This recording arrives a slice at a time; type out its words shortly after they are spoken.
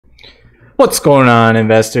What's going on,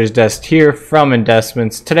 investors? Desk here from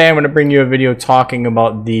Investments. Today I'm going to bring you a video talking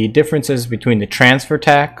about the differences between the transfer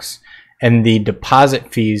tax and the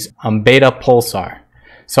deposit fees on PolyPulsar.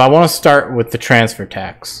 So I want to start with the transfer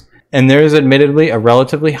tax. And there is admittedly a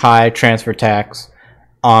relatively high transfer tax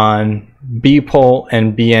on BPOL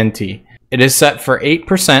and BNT. It is set for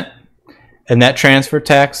 8%, and that transfer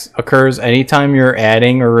tax occurs anytime you're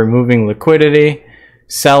adding or removing liquidity,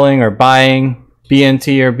 selling or buying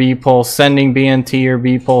BNT or BPOL, sending BNT or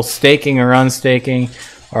BPOL, staking or unstaking,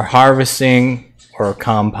 or harvesting or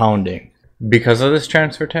compounding. Because of this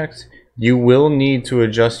transfer tax, you will need to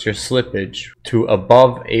adjust your slippage to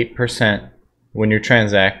above 8% when you're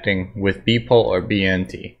transacting with BPOL or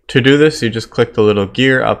BNT. To do this, you just click the little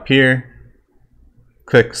gear up here,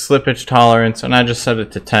 click slippage tolerance, and I just set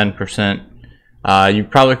it to 10%. You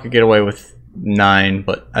probably could get away with 9,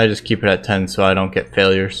 but I just keep it at 10 so I don't get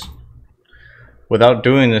failures. Without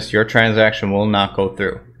doing this, your transaction will not go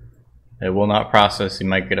through. It will not process. You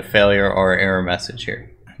might get a failure or an error message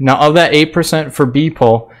here. Now, of that 8% for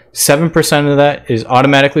BPOL, 7% of that is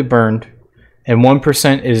automatically burned, and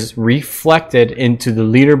 1% is reflected into the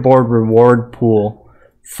leaderboard reward pool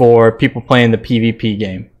for people playing the PvP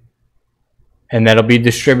game. And that'll be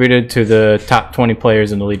distributed to the top 20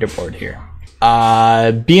 players in the leaderboard here.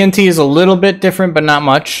 BNT is a little bit different, but not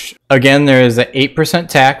much. Again, there is an 8%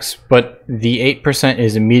 tax, but the 8%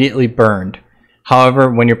 is immediately burned.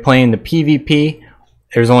 However, when you're playing the PvP,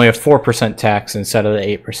 there's only a 4% tax instead of the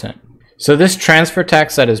 8%. So this transfer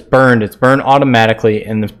tax that is burned, it's burned automatically,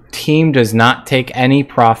 and the team does not take any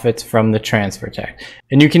profits from the transfer tax.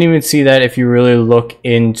 And you can even see that if you really look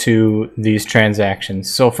into these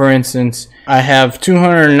transactions. So for instance, I have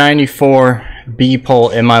 294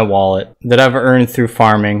 BPOL in my wallet that I've earned through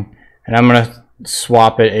farming, and I'm going to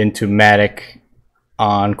swap it into matic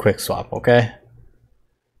on quickswap, okay?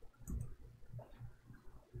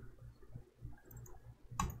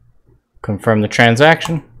 Confirm the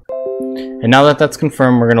transaction. And now that that's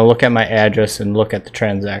confirmed, we're going to look at my address and look at the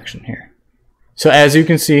transaction here. So as you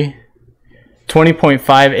can see,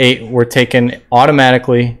 20.58 were taken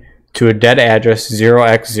automatically to a dead address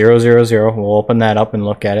 0x000. We'll open that up and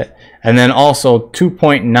look at it. And then also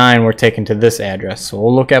 2.9 were taken to this address. So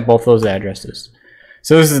we'll look at both those addresses.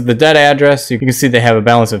 So this is the dead address. You can see they have a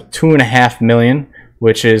balance of 2.5 million,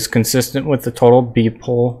 which is consistent with the total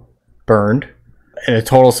BPOL burned, and a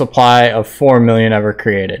total supply of 4 million ever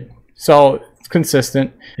created. So it's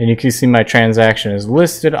consistent, and you can see my transaction is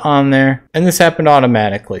listed on there, and this happened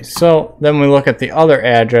automatically. So then we look at the other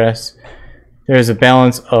address. There's a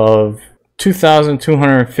balance of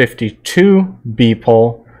 2,252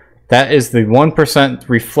 BPOL. That is the 1%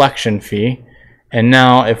 reflection fee. And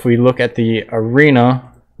now if we look at the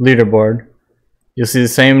arena leaderboard, you'll see the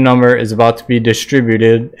same number is about to be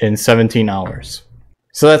distributed in 17 hours.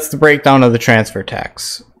 So that's the breakdown of the transfer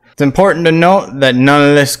tax. It's important to note that none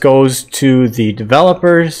of this goes to the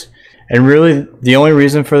developers, and really the only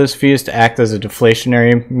reason for this fee is to act as a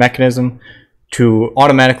deflationary mechanism to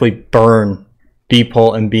automatically burn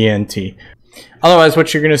BPOL and BNT. Otherwise,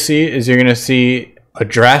 what you're going to see is you're going to see a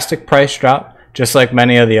drastic price drop, just like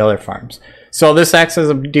many of the other farms. So this acts as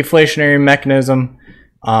a deflationary mechanism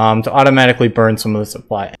to automatically burn some of the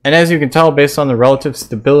supply. And as you can tell, based on the relative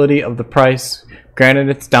stability of the price, granted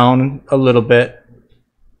it's down a little bit,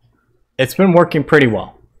 it's been working pretty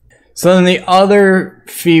well. So then the other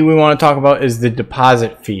fee we want to talk about is the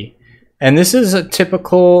deposit fee. And this is a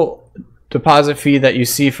typical deposit fee that you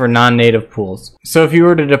see for non-native pools. So if you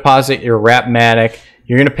were to deposit your wrap matic,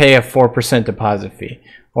 you're going to pay a 4% deposit fee.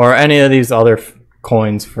 Or any of these other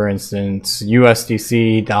coins, for instance,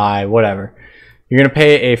 USDC, DAI, whatever. You're going to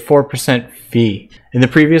pay a 4% fee. In the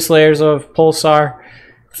previous layers of Pulsar,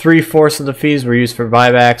 3/4 of the fees were used for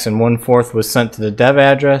buybacks and 1/4 was sent to the dev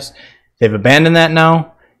address. They've abandoned that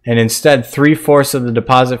now, and instead 3/4 of the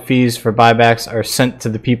deposit fees for buybacks are sent to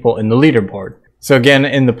the people in the leaderboard. So again,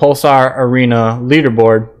 in the Pulsar Arena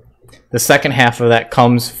leaderboard, the second half of that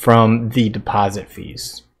comes from the deposit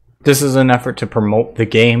fees. This is an effort to promote the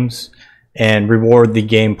games and reward the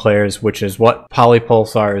game players, which is what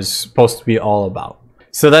PolyPulsar is supposed to be all about.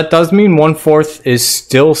 So that does mean 1/4 is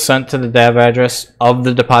still sent to the dev address of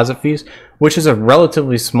the deposit fees, which is a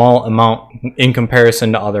relatively small amount in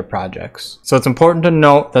comparison to other projects. So it's important to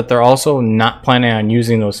note that they're also not planning on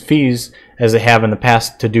using those fees as they have in the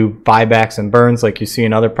past to do buybacks and burns like you see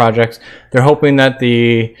in other projects. They're hoping that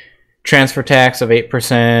the transfer tax of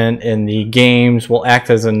 8% in the games will act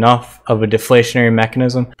as enough of a deflationary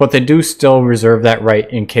mechanism, but they do still reserve that right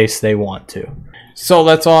in case they want to. So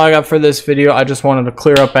that's all I got for this video. I just wanted to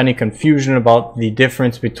clear up any confusion about the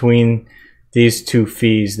difference between these two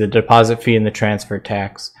fees, the deposit fee and the transfer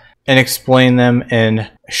tax, and explain them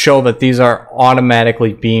and show that these are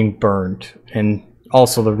automatically being burned and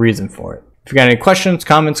also the reason for it. If you got any questions,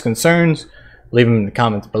 comments, concerns, leave them in the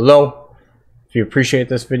comments below. If you appreciate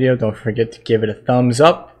this video, don't forget to give it a thumbs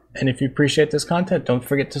up. And if you appreciate this content, don't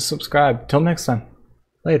forget to subscribe. Till next time.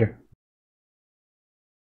 Later.